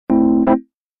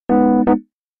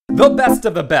The best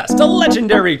of the best, a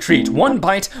legendary treat. One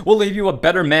bite will leave you a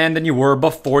better man than you were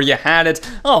before you had it.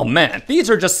 Oh man, these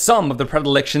are just some of the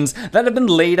predilections that have been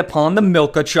laid upon the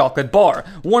Milka chocolate bar.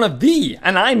 One of the,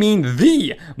 and I mean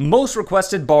the, most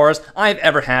requested bars I've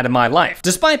ever had in my life.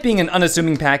 Despite being an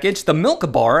unassuming package, the Milka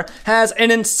bar has an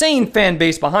insane fan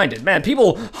base behind it. Man,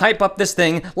 people hype up this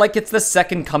thing like it's the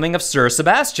second coming of Sir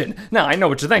Sebastian. Now, I know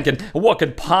what you're thinking. What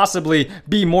could possibly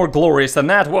be more glorious than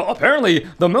that? Well, apparently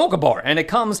the Milka bar, and it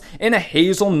comes in a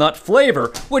hazelnut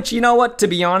flavor, which, you know what, to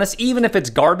be honest, even if it's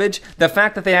garbage, the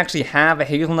fact that they actually have a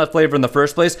hazelnut flavor in the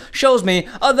first place shows me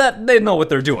that they know what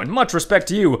they're doing. Much respect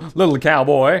to you, little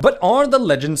cowboy. But are the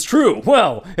legends true?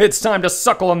 Well, it's time to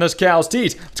suckle on this cow's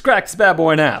teat. Let's crack this bad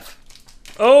boy in half.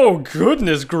 Oh,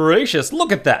 goodness gracious,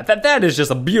 look at that. That is just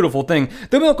a beautiful thing.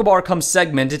 The Milka bar comes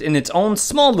segmented in its own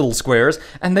small little squares,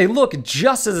 and they look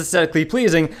just as aesthetically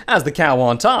pleasing as the cow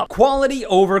on top. Quality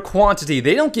over quantity.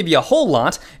 They don't give you a whole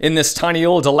lot in this tiny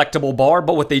old delectable bar,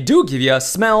 but what they do give you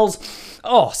smells,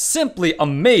 oh, simply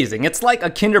amazing. It's like a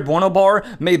Kinder Bueno bar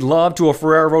made love to a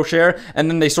Ferrero Rocher,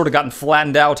 and then they sort of gotten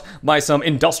flattened out by some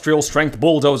industrial strength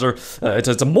bulldozer.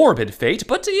 It's a morbid fate,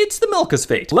 but it's the Milka's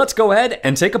fate. Let's go ahead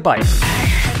and take a bite.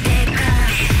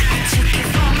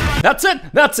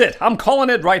 That's it, I'm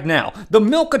calling it right now. The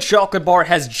Milka chocolate bar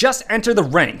has just entered the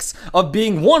ranks of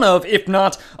being one of, if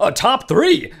not a top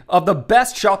 3 of the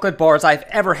best chocolate bars I've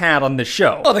ever had on this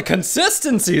show. Oh, the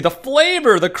consistency, the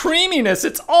flavor, the creaminess,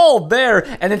 it's all there,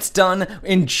 and it's done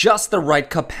in just the right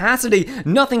capacity.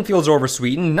 Nothing feels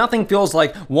oversweetened, nothing feels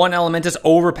like one element is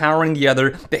overpowering the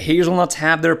other. The hazelnuts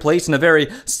have their place in a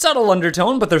very subtle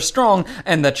undertone, but they're strong,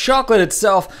 and the chocolate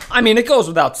itself, I mean, it goes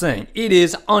without saying, it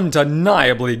is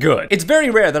undeniably good. It's very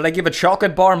rare that I give a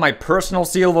chocolate bar my personal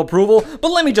seal of approval,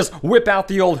 but let me just whip out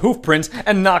the old hoof print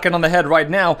and knock it on the head right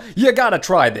now. You gotta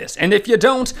try this, and if you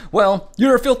don't, well,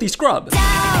 you're a filthy scrub.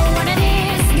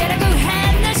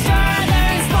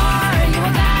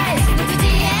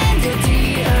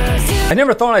 I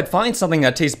never thought I'd find something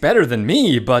that tastes better than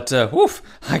me, but, oof,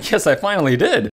 I guess I finally did.